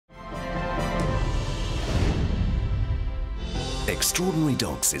Extraordinary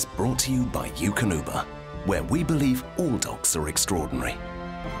Dogs is brought to you by Eukanuba, where we believe all dogs are extraordinary.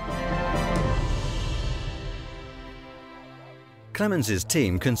 Clemens'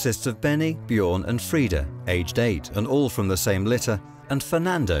 team consists of Benny, Bjorn and Freda, aged 8 and all from the same litter, and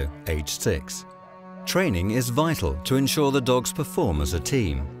Fernando, aged 6. Training is vital to ensure the dogs perform as a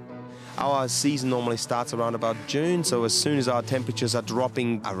team. Our season normally starts around about June, so as soon as our temperatures are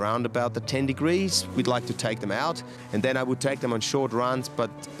dropping around about the 10 degrees, we'd like to take them out. And then I would take them on short runs,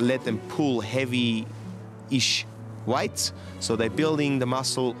 but let them pull heavy-ish weights. So they're building the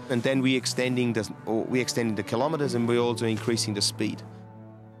muscle, and then we're extending the kilometers, and we're also increasing the speed.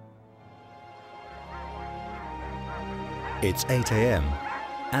 It's 8 a.m.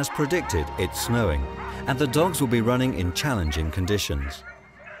 As predicted, it's snowing, and the dogs will be running in challenging conditions.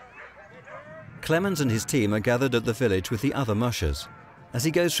 Clemens and his team are gathered at the village with the other mushers as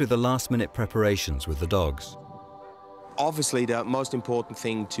he goes through the last-minute preparations with the dogs. Obviously, the most important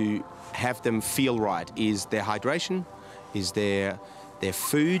thing to have them feel right is their hydration, is their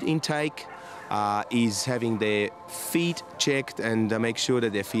food intake, is having their feet checked and make sure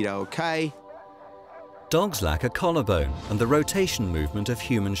that their feet are okay. Dogs lack a collarbone and the rotation movement of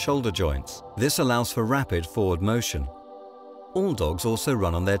human shoulder joints. This allows for rapid forward motion. All dogs also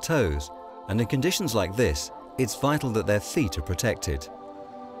run on their toes, and in conditions like this, it's vital that their feet are protected.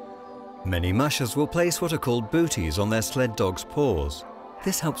 Many mushers will place what are called booties on their sled dog's paws.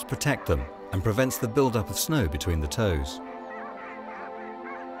 This helps protect them and prevents the build-up of snow between the toes.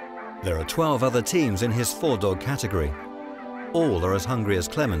 There are 12 other teams in his 4-dog category. All are as hungry as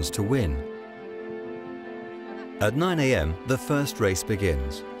Clemens to win. At 9 a.m, the first race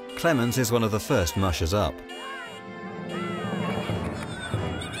begins. Clemens is one of the first mushers up.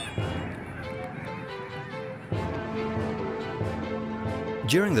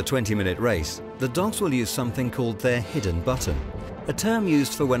 During the 20-minute race, the dogs will use something called their hidden button, a term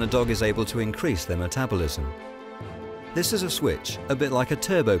used for when a dog is able to increase their metabolism. This is a switch, a bit like a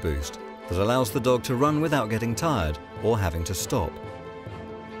turbo boost, that allows the dog to run without getting tired or having to stop.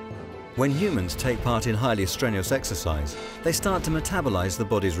 When humans take part in highly strenuous exercise, they start to metabolize the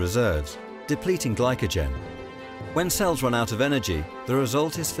body's reserves, depleting glycogen. When cells run out of energy, the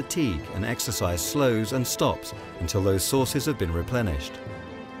result is fatigue, and exercise slows and stops until those sources have been replenished.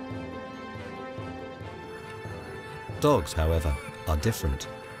 Dogs, however, are different.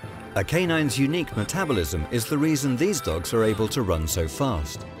 A canine's unique metabolism is the reason these dogs are able to run so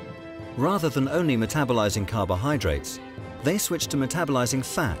fast. Rather than only metabolizing carbohydrates, they switch to metabolizing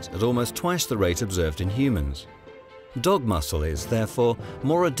fat at almost twice the rate observed in humans. Dog muscle is, therefore,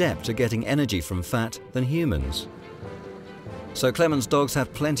 more adept at getting energy from fat than humans. So Clemens' dogs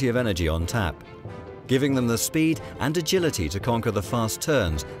have plenty of energy on tap, giving them the speed and agility to conquer the fast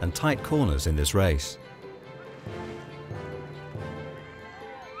turns and tight corners in this race.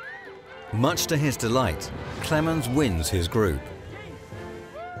 Much to his delight, Clemens wins his group.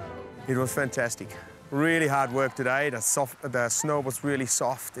 It was fantastic. Really hard work today. The snow was really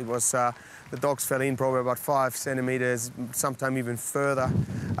soft. It was the dogs fell in probably about 5 centimeters, sometimes even further.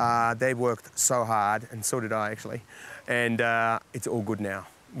 They worked so hard, and so did I actually. And it's all good now.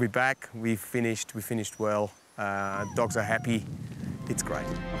 We're back. We finished well. Dogs are happy. It's great.